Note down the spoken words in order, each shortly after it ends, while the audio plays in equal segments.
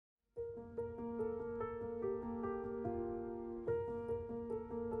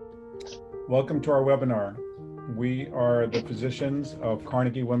Welcome to our webinar. We are the physicians of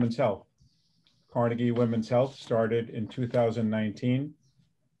Carnegie Women's Health. Carnegie Women's Health started in 2019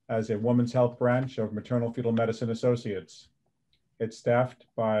 as a women's health branch of Maternal Fetal Medicine Associates. It's staffed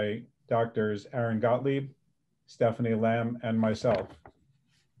by Doctors Aaron Gottlieb, Stephanie Lamb, and myself.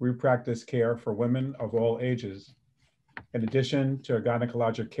 We practice care for women of all ages. In addition to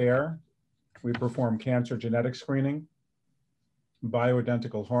gynecologic care, we perform cancer genetic screening,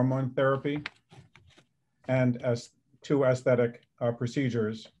 bioidentical hormone therapy, and two aesthetic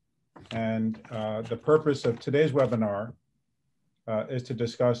procedures. And the purpose of today's webinar is to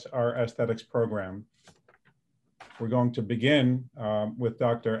discuss our aesthetics program. We're going to begin with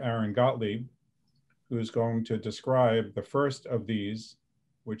Dr. Aaron Gottlieb, who's going to describe the first of these,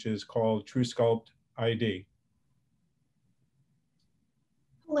 which is called truSculpt ID.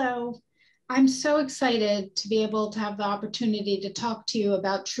 Hello. I'm so excited to be able to have the opportunity to talk to you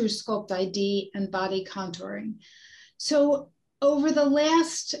about truSculpt ID and body contouring. So over the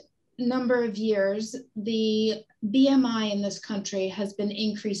last number of years, the BMI in this country has been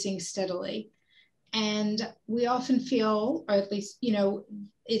increasing steadily. And we often feel, or at least,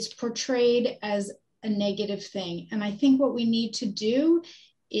 it's portrayed as a negative thing. And I think what we need to do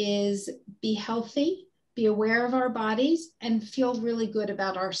is be healthy, be aware of our bodies, and feel really good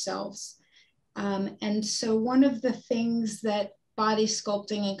about ourselves. And so one of the things that body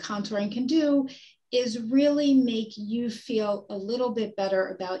sculpting and contouring can do is really make you feel a little bit better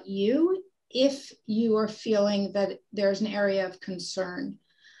about you if you are feeling that there's an area of concern.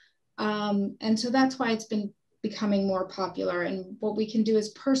 And so that's why it's been becoming more popular. And what we can do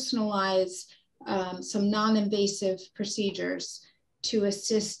is personalize some non-invasive procedures to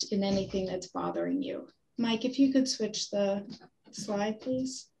assist in anything that's bothering you. Mike, if you could switch the slide,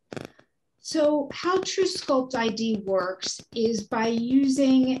 please. So how truSculpt ID works is by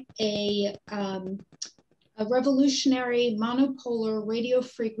using a revolutionary monopolar radio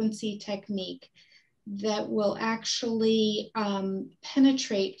frequency technique that will actually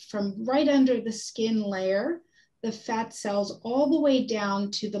penetrate from right under the skin layer, the fat cells, all the way down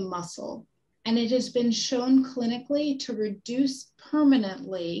to the muscle. And it has been shown clinically to reduce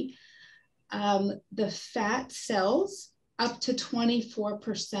permanently the fat cells up to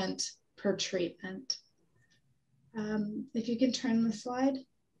 24% per treatment. If you can turn the slide.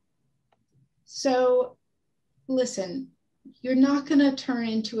 So listen, you're not gonna turn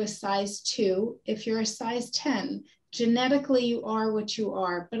into a size 2 if you're a size 10. Genetically, you are what you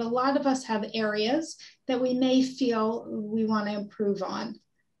are, but a lot of us have areas that we may feel we wanna improve on.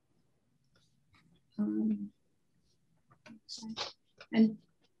 And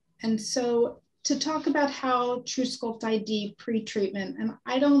so to talk about how truSculpt ID pre-treatment, and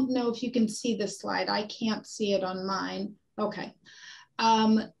I don't know if you can see this slide. I can't see it on mine. Okay.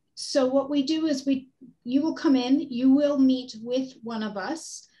 So what we do is you will come in, you will meet with one of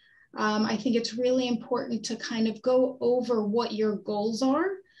us. I think it's really important to kind of go over what your goals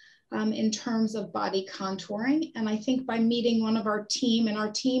are in terms of body contouring. And I think by meeting one of our team, and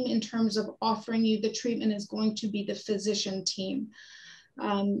our team in terms of offering you the treatment is going to be the physician team.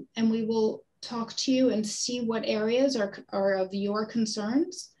 And we will talk to you and see what areas are of your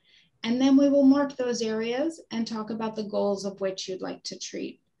concerns. And then we will mark those areas and talk about the goals of which you'd like to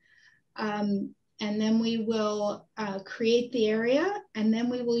treat. And then we will create the area, and then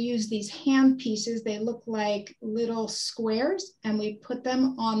we will use these hand pieces. They look like little squares, and we put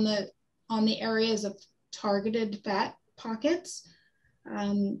them on the areas of targeted fat pockets.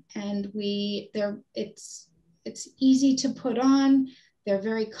 And it's easy to put on. They're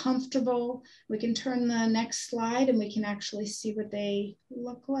very comfortable. We can turn the next slide and we can actually see what they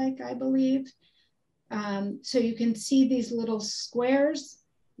look like, I believe. So you can see these little squares.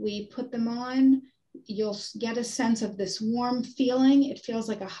 We put them on. You'll get a sense of this warm feeling. It feels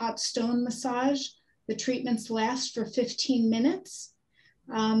like a hot stone massage. The treatments last for 15 minutes.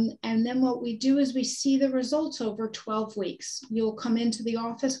 And then what we do is we see the results over 12 weeks. You'll come into the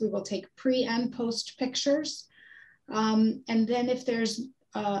office. We will take pre and post pictures. And then if there's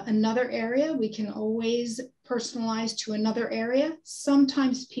another area, we can always personalize to another area.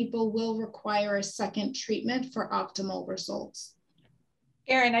 Sometimes people will require a second treatment for optimal results.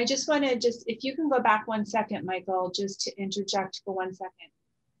 Erin, I just want to if you can go back 1 second, Michael, just to interject for 1 second.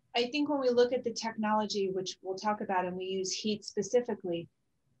 I think when we look at the technology, which we'll talk about, and we use heat specifically,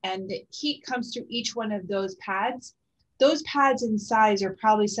 and the heat comes through each one of those pads in size are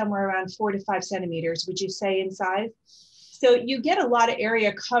probably somewhere around 4 to 5 centimeters, would you say, in size? So you get a lot of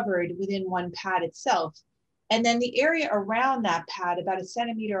area covered within one pad itself. And then the area around that pad, about 1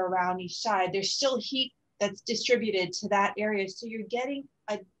 centimeter around each side, there's still heat that's distributed to that area. So you're getting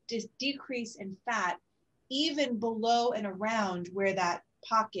a decrease in fat even below and around where that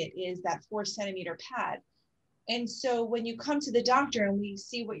pocket is, that 4-centimeter pad. And so when you come to the doctor and we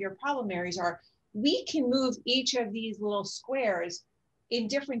see what your problem areas are, we can move each of these little squares in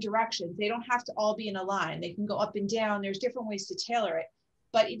different directions. They don't have to all be in a line. They can go up and down. There's different ways to tailor it,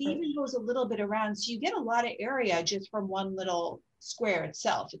 but it even goes a little bit around. So you get a lot of area just from one little square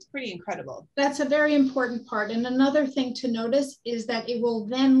itself. It's pretty incredible. That's a very important part. And another thing to notice is that it will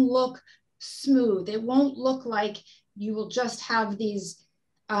then look smooth. It won't look like you will just have these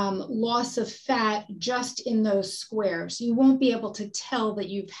loss of fat just in those squares. You won't be able to tell that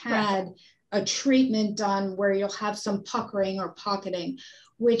you've had a treatment done where you'll have some puckering or pocketing,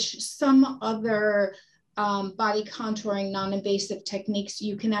 which some other body contouring non-invasive techniques,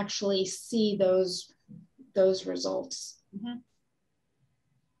 you can actually see those results. Mm-hmm.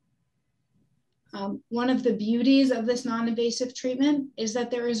 One of the beauties of this non-invasive treatment is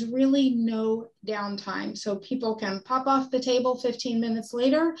that there is really no downtime. So people can pop off the table 15 minutes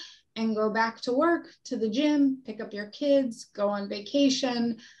later and go back to work, to the gym, pick up your kids, go on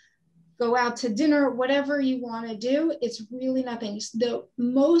vacation, go out to dinner, whatever you want to do. It's really nothing. The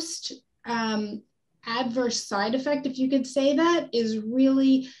most adverse side effect, if you could say that, is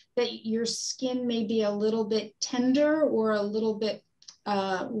really that your skin may be a little bit tender or a little bit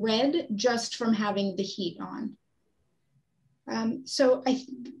red just from having the heat on. So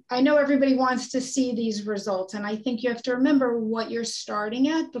I know everybody wants to see these results, and I think you have to remember what you're starting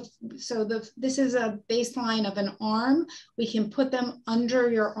at. So this is a baseline of an arm. We can put them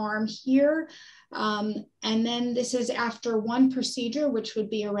under your arm here. And then this is after one procedure, which would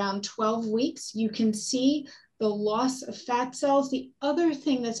be around 12 weeks. You can see the loss of fat cells. The other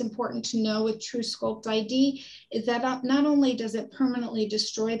thing that's important to know with truSculpt ID is that not only does it permanently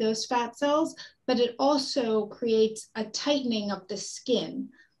destroy those fat cells, but it also creates a tightening of the skin.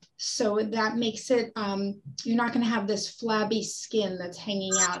 So that makes it, you're not gonna have this flabby skin that's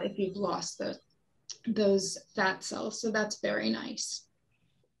hanging out if you've lost those fat cells. So that's very nice.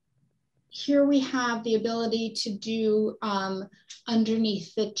 Here we have the ability to do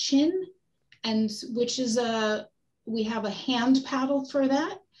underneath the chin, and which is we have a hand paddle for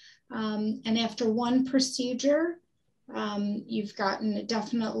that. And after one procedure, you've gotten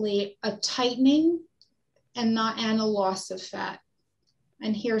definitely a tightening and a loss of fat.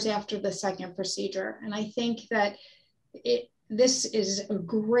 And here's after the second procedure. And I think that this is a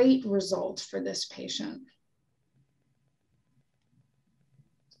great result for this patient.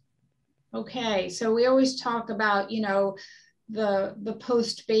 Okay, so we always talk about, you know, the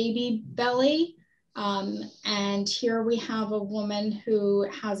post-baby belly. And here we have a woman who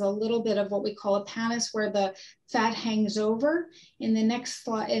has a little bit of what we call a pannus, where the fat hangs over. In the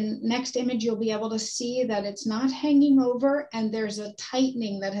next image, you'll be able to see that it's not hanging over, and there's a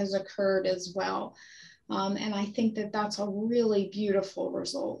tightening that has occurred as well. And I think that that's a really beautiful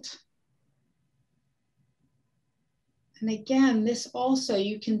result. And again, this also,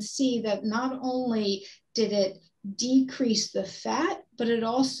 you can see that not only did it decrease the fat, but it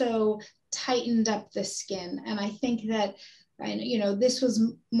also tightened up the skin. And I think that, you know, this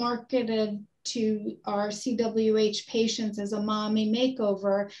was marketed to our CWH patients as a mommy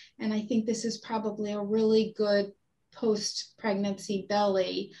makeover. And I think this is probably a really good post-pregnancy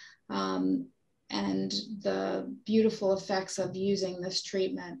belly and the beautiful effects of using this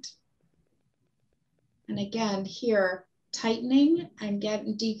treatment. And again, here, tightening and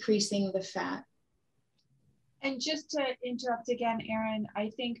decreasing the fat. And just to interrupt again, Erin, I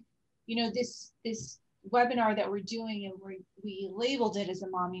think, you know, this webinar that we're doing, and we labeled it as a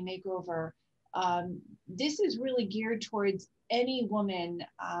mommy makeover. This is really geared towards any woman,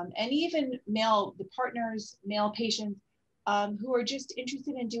 and even the partners, male patients, who are just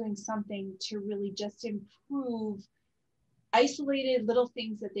interested in doing something to really just improve isolated little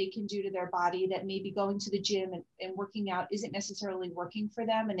things that they can do to their body, that maybe going to the gym and working out isn't necessarily working for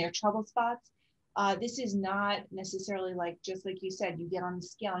them and their trouble spots. This is not necessarily like, just like you said, you get on the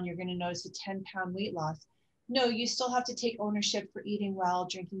scale and you're going to notice a 10-pound weight loss. No, you still have to take ownership for eating well,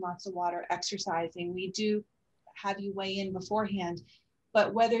 drinking lots of water, exercising. We do have you weigh in beforehand,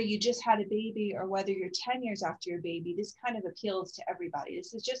 but whether you just had a baby or whether you're 10 years after your baby, this kind of appeals to everybody.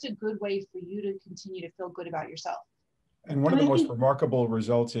 This is just a good way for you to continue to feel good about yourself. And one of the most remarkable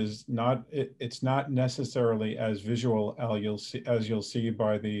results is it's not necessarily as visual as you'll see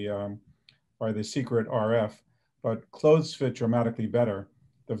by the Secret RF, but clothes fit dramatically better.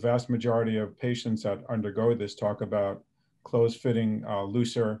 The vast majority of patients that undergo this talk about clothes fitting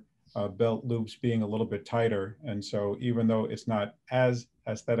looser, belt loops being a little bit tighter. And so even though it's not as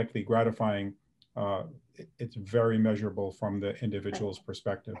aesthetically gratifying it's very measurable from the individual's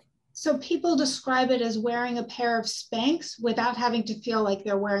perspective. So people describe it as wearing a pair of Spanx without having to feel like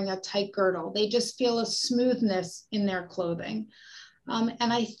they're wearing a tight girdle. They just feel a smoothness in their clothing.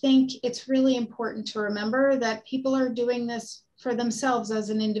 And I think it's really important to remember that people are doing this for themselves as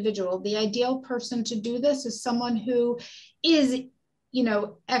an individual. The ideal person to do this is someone who is, you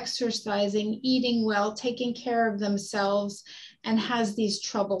know, exercising, eating well, taking care of themselves, and has these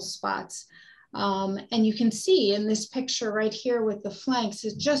trouble spots. And you can see in this picture right here with the flanks,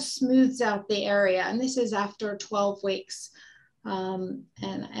 it just smooths out the area. And this is after 12 weeks. And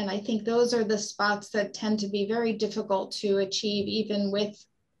I think those are the spots that tend to be very difficult to achieve, even with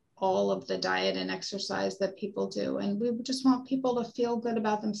all of the diet and exercise that people do. And we just want people to feel good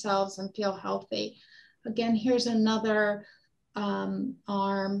about themselves and feel healthy. Again, here's another arm,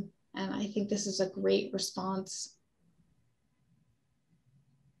 and I think this is a great response.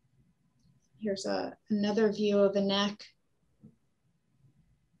 Here's another view of the neck.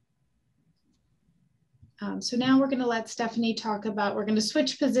 So now we're going to let Stephanie talk about, we're going to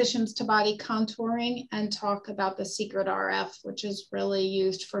switch positions to body contouring and talk about the Secret RF, which is really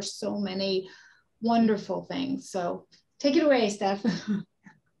used for so many wonderful things. So take it away, Steph.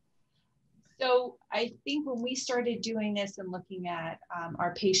 So I think when we started doing this and looking at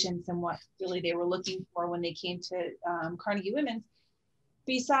our patients and what really they were looking for when they came to Carnegie Women's,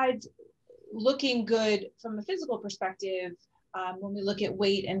 besides looking good from a physical perspective, when we look at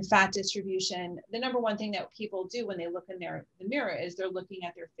weight and fat distribution, the number one thing that people do when they look in the mirror is they're looking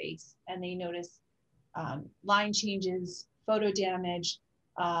at their face and they notice line changes, photo damage.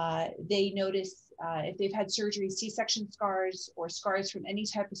 They notice if they've had surgery, C-section scars or scars from any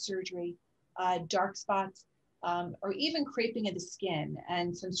type of surgery, dark spots, or even creping of the skin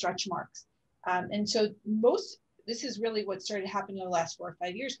and some stretch marks. And so this is really what started happening in the last 4 or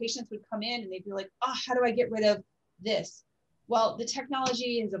 5 years. Patients would come in and they'd be like, oh, how do I get rid of this? Well, the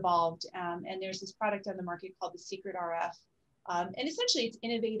technology has evolved, and there's this product on the market called the Secret RF. And essentially it's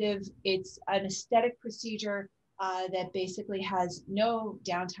innovative. It's an aesthetic procedure that basically has no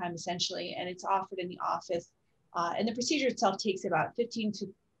downtime essentially, and it's offered in the office. And the procedure itself takes about 15 to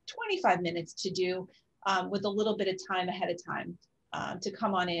 25 minutes to do with a little bit of time ahead of time to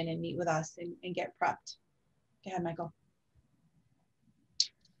come on in and meet with us and get prepped. Go ahead, Michael.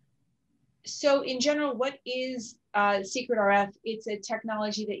 So in general, what is Secret RF? It's a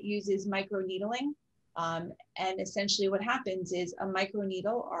technology that uses microneedling. And essentially what happens is a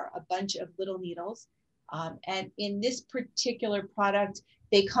microneedle are a bunch of little needles. And in this particular product,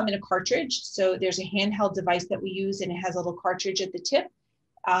 they come in a cartridge. So there's a handheld device that we use and it has a little cartridge at the tip.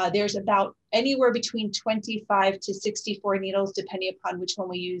 There's about anywhere between 25 to 64 needles, depending upon which one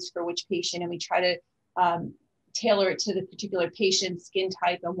we use for which patient. And we try to tailor it to the particular patient's skin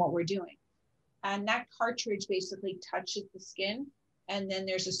type and what we're doing. And that cartridge basically touches the skin, and then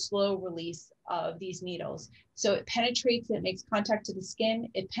there's a slow release of these needles. So it penetrates, it makes contact to the skin,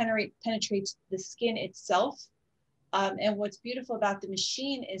 it penetrates the skin itself. And what's beautiful about the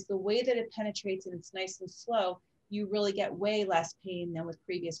machine is the way that it penetrates and it's nice and slow, you really get way less pain than with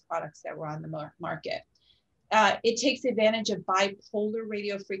previous products that were on the market. It takes advantage of bipolar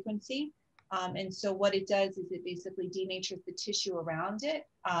radio frequency. And so what it does is it basically denatures the tissue around it,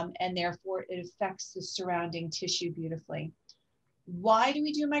 and therefore it affects the surrounding tissue beautifully. Why do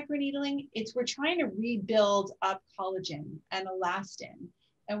we do microneedling? We're trying to rebuild up collagen and elastin,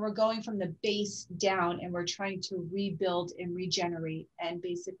 and we're going from the base down and we're trying to rebuild and regenerate and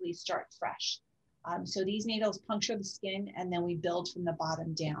basically start fresh. So these needles puncture the skin and then we build from the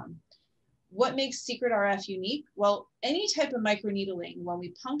bottom down. What makes Secret RF unique? Well, any type of microneedling, when we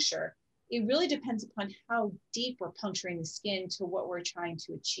puncture, it really depends upon how deep we're puncturing the skin to what we're trying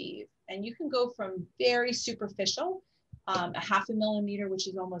to achieve. And you can go from very superficial, a half a millimeter, which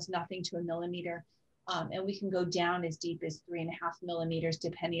is almost nothing, to a millimeter. And we can go down as deep as 3.5 millimeters,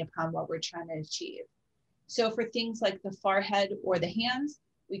 depending upon what we're trying to achieve. So for things like the forehead or the hands,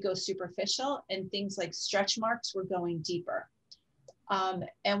 we go superficial, and things like stretch marks, we're going deeper.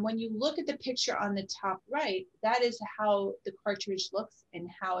 And when you look at the picture on the top right, that is how the cartridge looks and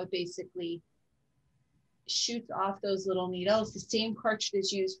how it basically shoots off those little needles. The same cartridge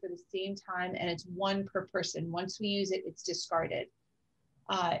is used for the same time, and it's one per person. Once we use it, it's discarded.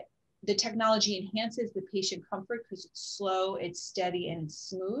 The technology enhances the patient comfort because it's slow, it's steady, and it's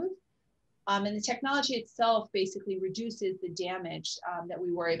smooth. And the technology itself basically reduces the damage that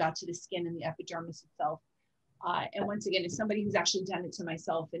we worry about to the skin and the epidermis itself. And once again, as somebody who's actually done it to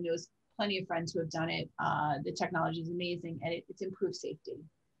myself and knows plenty of friends who have done it, the technology is amazing, and it's improved safety.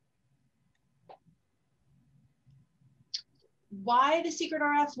 Why the secret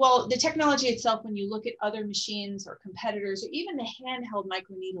RF? Well, the technology itself, when you look at other machines or competitors, or even the handheld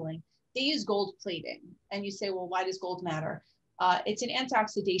microneedling, they use gold plating. And you say, well, why does gold matter? It's an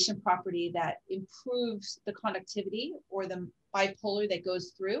antioxidation property that improves the conductivity or the bipolar that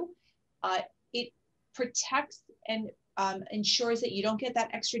goes through. It protects and ensures that you don't get that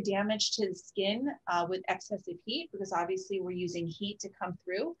extra damage to the skin with excessive heat, because obviously we're using heat to come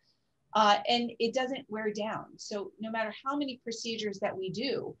through. And it doesn't wear down. So no matter how many procedures that we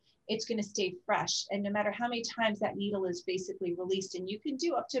do, it's going to stay fresh. And no matter how many times that needle is basically released, and you can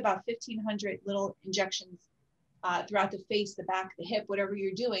do up to about 1,500 little injections throughout the face, the back, the hip, whatever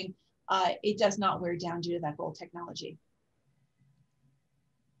you're doing, it does not wear down due to that gold technology.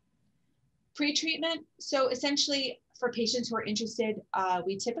 Pre-treatment. So essentially for patients who are interested,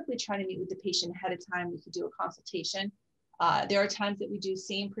 we typically try to meet with the patient ahead of time. We could do a consultation. There are times that we do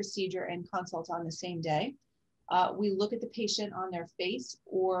same procedure and consult on the same day. We look at the patient on their face,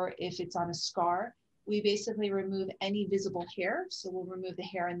 or if it's on a scar, we basically remove any visible hair. So we'll remove the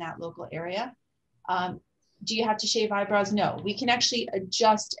hair in that local area. Do you have to shave eyebrows? No, we can actually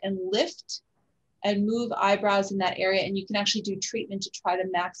adjust and lift and move eyebrows in that area. And you can actually do treatment to try to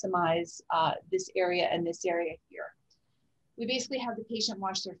maximize this area and this area here. We basically have the patient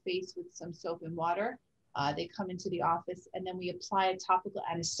wash their face with some soap and water. They come into the office, and then we apply a topical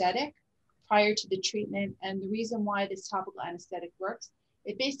anesthetic prior to the treatment. And the reason why this topical anesthetic works,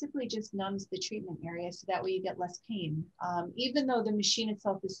 it basically just numbs the treatment area, so that way you get less pain. Even though the machine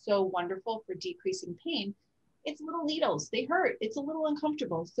itself is so wonderful for decreasing pain, it's little needles, they hurt, it's a little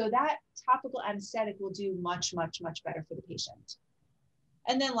uncomfortable. So that topical anesthetic will do much, much, much better for the patient.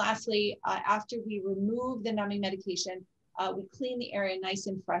 And then lastly, after we remove the numbing medication, we clean the area nice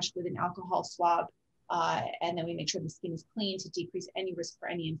and fresh with an alcohol swab. And then we make sure the skin is clean to decrease any risk for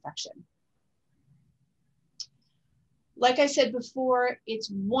any infection. Like I said before,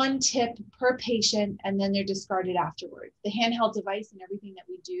 it's one tip per patient, and then they're discarded afterwards. The handheld device and everything that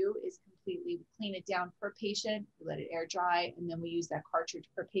we do is completely, we clean it down per patient, we let it air dry, and then we use that cartridge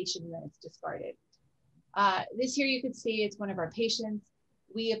per patient, and then it's discarded. This here you can see it's one of our patients.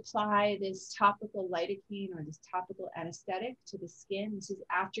 We apply this topical lidocaine, or this topical anesthetic, to the skin. This is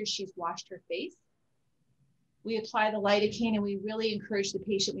after she's washed her face. We apply the lidocaine, and we really encourage the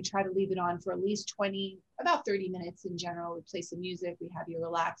patient. We try to leave it on for at least about 30 minutes in general. We play some music, we have you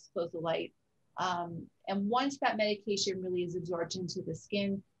relax, close the light. And once that medication really is absorbed into the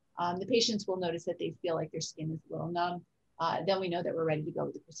skin, the patients will notice that they feel like their skin is a little numb. Then we know that we're ready to go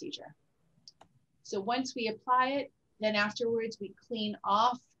with the procedure. So once we apply it, then afterwards we clean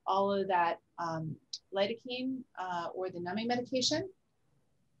off all of that lidocaine or the numbing medication.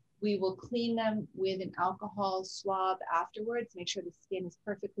 We will clean them with an alcohol swab afterwards, make sure the skin is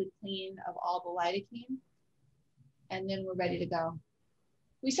perfectly clean of all the lidocaine, and then we're ready to go.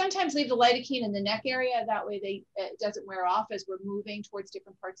 We sometimes leave the lidocaine in the neck area, that way it doesn't wear off as we're moving towards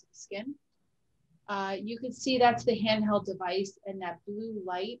different parts of the skin. You can see that's the handheld device, and that blue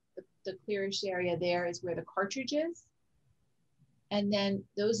light, the clearish area there, is where the cartridge is. And then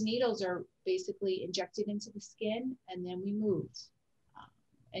those needles are basically injected into the skin, and then we move.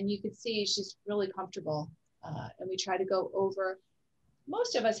 And you can see she's really comfortable. And we try to go over,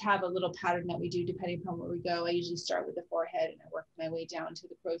 most of us have a little pattern that we do depending upon where we go. I usually start with the forehead, and I work my way down to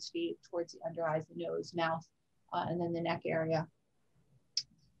the crow's feet, towards the under eyes, the nose, mouth, and then the neck area.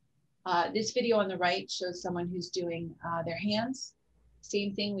 This video on the right shows someone who's doing their hands.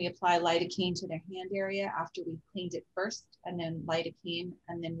 Same thing, we apply lidocaine to their hand area after we cleaned it first, and then lidocaine,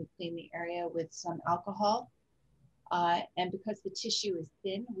 and then we clean the area with some alcohol. And because the tissue is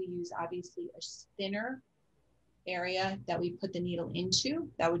thin, we use obviously a thinner area that we put the needle into.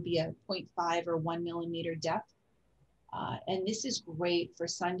 That would be a 0.5 or 1 millimeter depth. And this is great for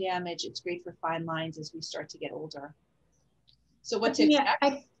sun damage. It's great for fine lines as we start to get older. So what to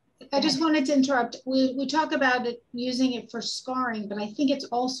expect? I just wanted to interrupt. We talk about it, using it for scarring, but I think it's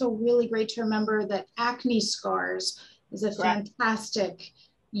also really great to remember that acne scars is a fantastic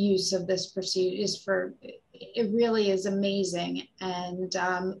use of this procedure. It really is amazing. And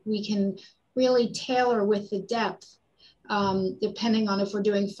we can really tailor with the depth, depending on if we're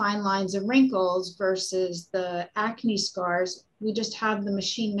doing fine lines and wrinkles versus the acne scars. We just have the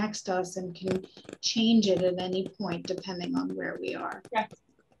machine next to us and can change it at any point, depending on where we are. Correct.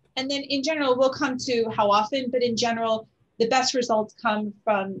 And then in general, we'll come to how often, but in general, the best results come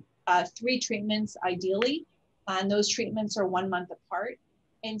from 3 treatments ideally. And those treatments are 1 month apart.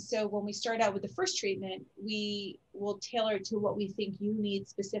 And so when we start out with the first treatment, we will tailor it to what we think you need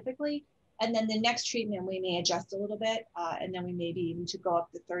specifically. And then the next treatment, we may adjust a little bit, and then we maybe even to go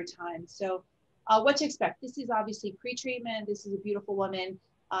up the 3rd time. So What to expect? This is obviously pre-treatment. This is a beautiful woman.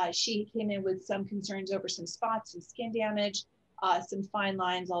 She came in with some concerns over some spots and skin damage, some fine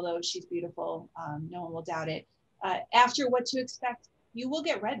lines, although she's beautiful. No one will doubt it. After what to expect, you will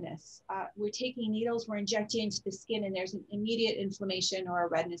get redness. We're taking needles, we're injecting into the skin, and there's an immediate inflammation or a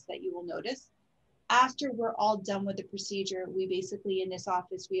redness that you will notice. After we're all done with the procedure, we basically, in this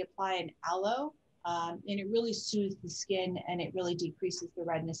office, we apply an aloe, and it really soothes the skin and it really decreases the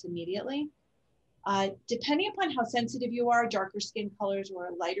redness immediately. Depending upon how sensitive you are, darker skin colors or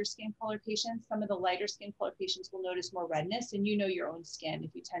lighter skin color patients, some of the lighter skin color patients will notice more redness, and you know your own skin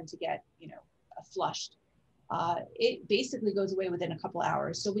if you tend to get, flushed. It basically goes away within a couple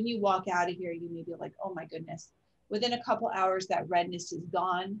hours. So when you walk out of here, you may be like, oh my goodness, within a couple hours, that redness is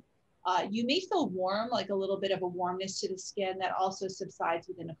gone. You may feel warm, like a little bit of a warmness to the skin that also subsides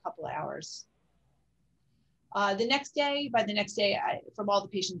within a couple of hours. By the next day, from all the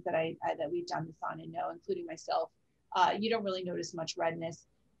patients that we've done this on and know, including myself, you don't really notice much redness.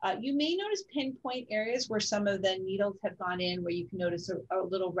 You may notice pinpoint areas where some of the needles have gone in, where you can notice a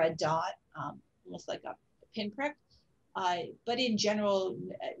little red dot, almost like a pinprick. But in general,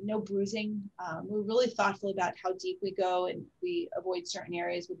 no bruising. We're really thoughtful about how deep we go, and we avoid certain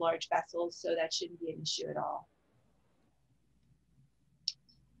areas with large vessels, so that shouldn't be an issue at all.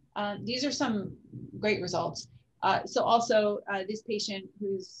 These are some great results. So also this patient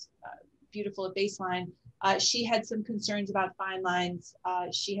who's beautiful at baseline, she had some concerns about fine lines.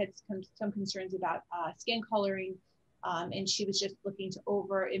 She had some concerns about skin coloring, and she was just looking to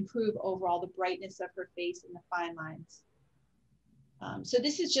improve overall the brightness of her face and the fine lines. So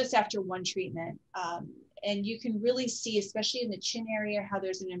this is just after one treatment. And you can really see, especially in the chin area, how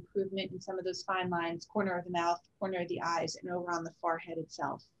there's an improvement in some of those fine lines, corner of the mouth, corner of the eyes, and over on the forehead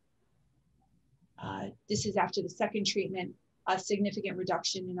itself. This is after the second treatment, a significant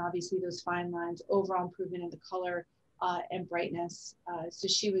reduction in obviously those fine lines, overall improvement in the color and brightness. So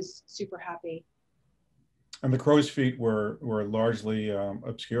she was super happy. And the crow's feet were largely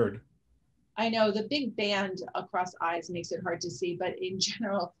obscured. I know the big band across eyes makes it hard to see, but in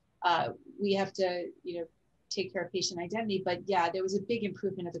general, we have to, take care of patient identity. But yeah, there was a big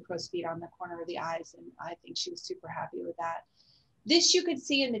improvement of the crow's feet on the corner of the eyes, and I think she was super happy with that. This you could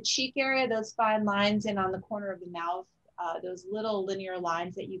see in the cheek area, those fine lines, and on the corner of the mouth, those little linear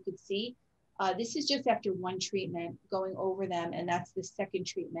lines that you could see. This is just after one treatment, going over them, and that's the second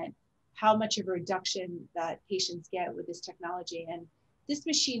treatment, how much of a reduction that patients get with this technology. And this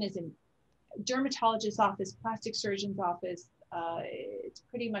machine is in dermatologist's office, plastic surgeon's office. It's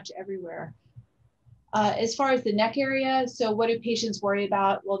pretty much everywhere. As far as the neck area, so what do patients worry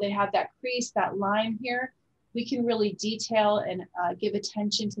about? Well, they have that crease, that line here. We can really detail and give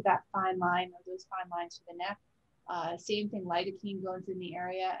attention to that fine line, or those fine lines to the neck. Same thing, lidocaine goes in the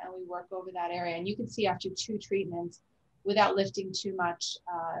area, and we work over that area. And you can see after 2 treatments, without lifting too much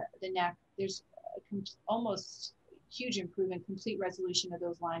the neck, there's almost huge improvement, complete resolution of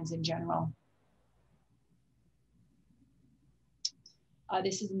those lines in general.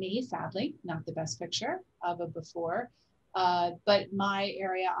 This is me, sadly, not the best picture of a before, but my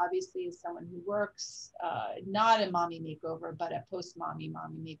area obviously is someone who works, not a mommy makeover, but a post-mommy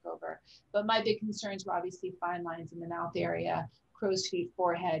makeover. But my big concerns were obviously fine lines in the mouth area, crow's feet,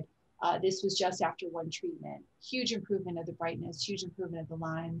 forehead. This was just after one treatment. Huge improvement of the brightness, huge improvement of the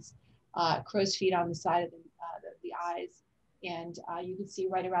lines, crow's feet on the side of the eyes. And you can see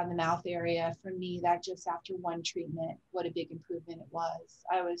right around the mouth area, for me, that just after one treatment, what a big improvement it was.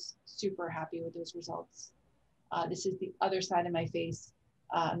 I was super happy with those results. This is the other side of my face,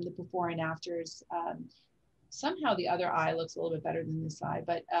 the before and afters. Somehow the other eye looks a little bit better than this side,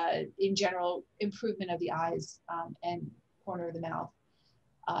 but in general, improvement of the eyes and corner of the mouth.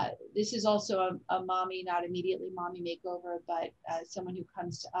 This is also a mommy, not immediately mommy makeover, but someone who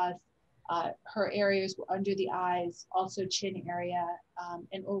comes to us. Her areas were under the eyes, also chin area,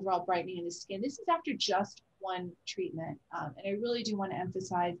 and overall brightening of the skin. This is after just one treatment. And I really do want to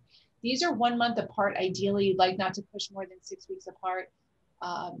emphasize, these are 1 month apart. Ideally, you'd like not to push more than 6 weeks apart.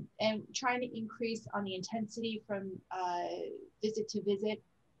 And trying to increase on the intensity from visit to visit,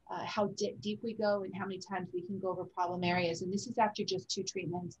 how deep we go and how many times we can go over problem areas. And this is after just 2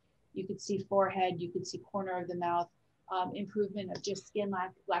 treatments. You could see forehead, you could see corner of the mouth, improvement of just skin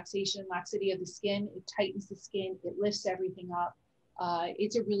laxity of the skin. It tightens the skin, it lifts everything up.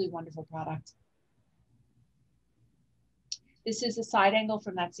 It's a really wonderful product. This is a side angle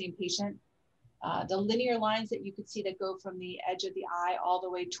from that same patient. The linear lines that you could see that go from the edge of the eye all the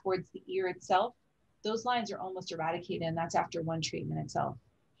way towards the ear itself, those lines are almost eradicated, and that's after one treatment itself.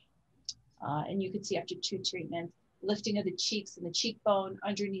 And you could see after 2 treatments, lifting of the cheeks and the cheekbone,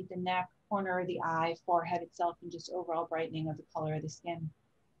 underneath the neck, corner of the eye, forehead itself, and just overall brightening of the color of the skin.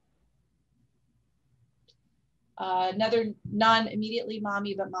 Another non-immediately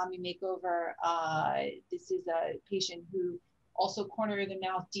mommy, but mommy makeover. This is a patient who also corner of the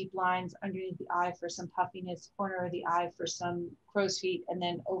mouth, deep lines underneath the eye for some puffiness, corner of the eye for some crow's feet, and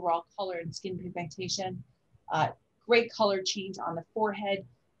then overall color and skin pigmentation. Great color change on the forehead,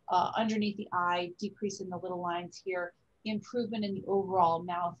 underneath the eye, decrease in the little lines here, improvement in the overall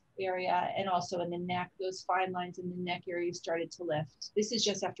mouth area, and also in the neck. Those fine lines in the neck area started to lift. This is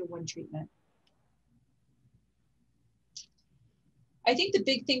just after one treatment. I think the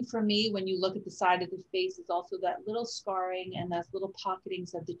big thing for me when you look at the side of the face is also that little scarring and those little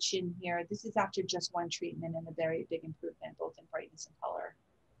pocketings of the chin here. This is after just one treatment and a very big improvement, both in brightness and color.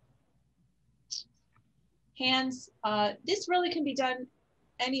 Hands, this really can be done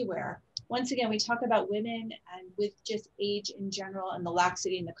anywhere. Once again, we talk about women and with just age in general and the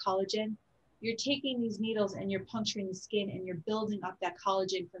laxity and the collagen. You're taking these needles and you're puncturing the skin and you're building up that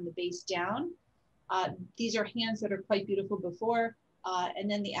collagen from the base down. These are hands that are quite beautiful before. And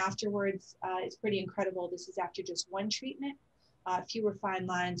then the afterwards is pretty incredible. This is after just one treatment, fewer fine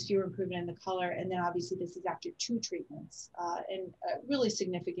lines, fewer improvement in the color. And then obviously this is after 2 treatments and a really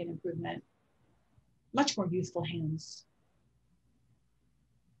significant improvement, much more youthful hands.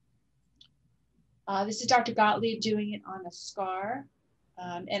 This is Dr. Gottlieb doing it on a scar.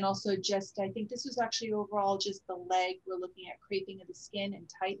 And also just, I think this was actually overall just the leg. We're looking at creping of the skin and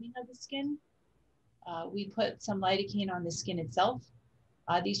tightening of the skin. We put some lidocaine on the skin itself.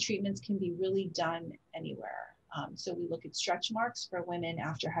 These treatments can be really done anywhere. So we look at stretch marks for women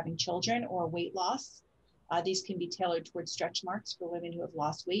after having children or weight loss. These can be tailored towards stretch marks for women who have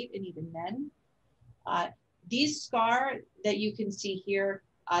lost weight and even men. These scar that you can see here,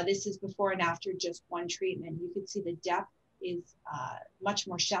 this is before and after just one treatment. You can see the depth is much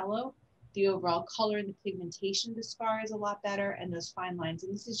more shallow. The overall color and the pigmentation of the scar is a lot better, and those fine lines.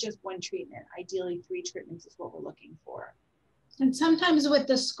 And this is just one treatment. Ideally, 3 treatments is what we're looking for. And sometimes with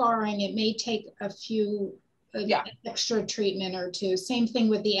the scarring, it may take a few extra treatment or 2. Same thing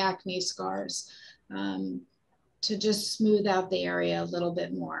with the acne scars, to just smooth out the area a little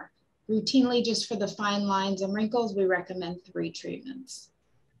bit more. Routinely, just for the fine lines and wrinkles, we recommend 3 treatments.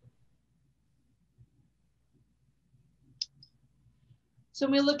 So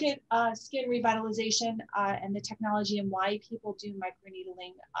when we look at skin revitalization and the technology and why people do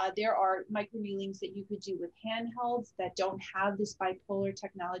microneedling, there are microneedlings that you could do with handhelds that don't have this bipolar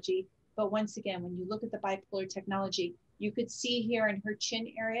technology. But once again, when you look at the bipolar technology, you could see here in her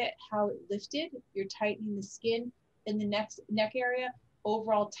chin area how it lifted. You're tightening the skin in the neck area,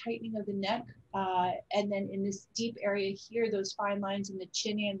 overall tightening of the neck. And then in this deep area here, those fine lines in the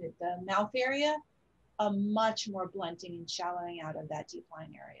chin and the mouth area, a much more blunting and shallowing out of that deep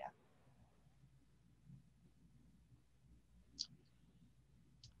line area.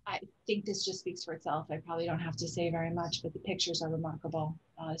 I think this just speaks for itself. I probably don't have to say very much, but the pictures are remarkable.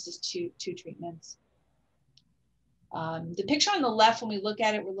 This is two treatments. The picture on the left, when we look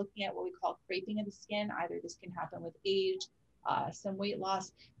at it, we're looking at what we call creping of the skin. Either this can happen with age, some weight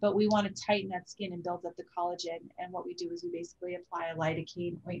loss, but we want to tighten that skin and build up the collagen. And what we do is we basically apply a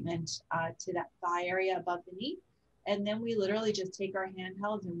lidocaine ointment to that thigh area above the knee. And then we literally just take our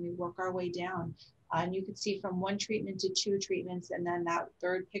handhelds and we work our way down. And you can see from 1 treatment to 2 treatments. And then that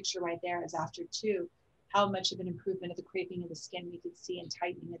 3rd picture right there is after 2, how much of an improvement of the creping of the skin we could see and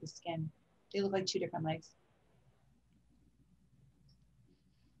tightening of the skin. They look like 2 different legs.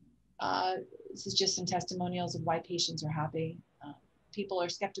 This is just some testimonials of why patients are happy. People are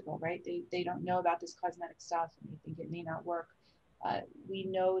skeptical, right? They don't know about this cosmetic stuff and they think it may not work. We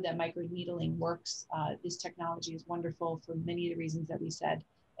know that microneedling works. This technology is wonderful for many of the reasons that we said.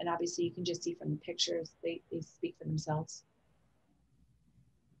 And obviously you can just see from the pictures, they speak for themselves.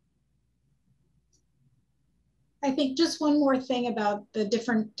 I think just one more thing about the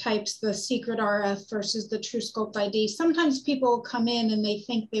different types, the secret RF versus the truSculpt ID. Sometimes people come in and they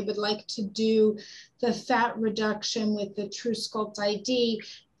think they would like to do the fat reduction with the truSculpt ID.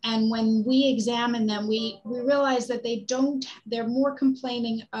 And when we examine them, we realize that they're more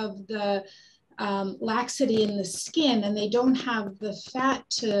complaining of the laxity in the skin, and they don't have the fat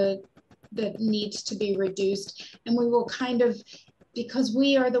that needs to be reduced. And we will kind of, because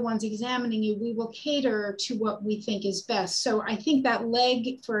we are the ones examining you, we will cater to what we think is best. So I think that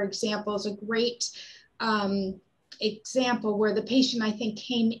leg, for example, is a great example where the patient, I think,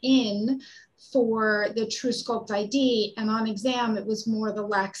 came in for the truSculpt ID, and on exam, it was more the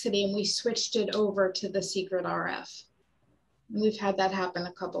laxity, and we switched it over to the secret RF. And we've had that happen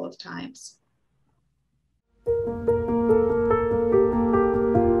a couple of times.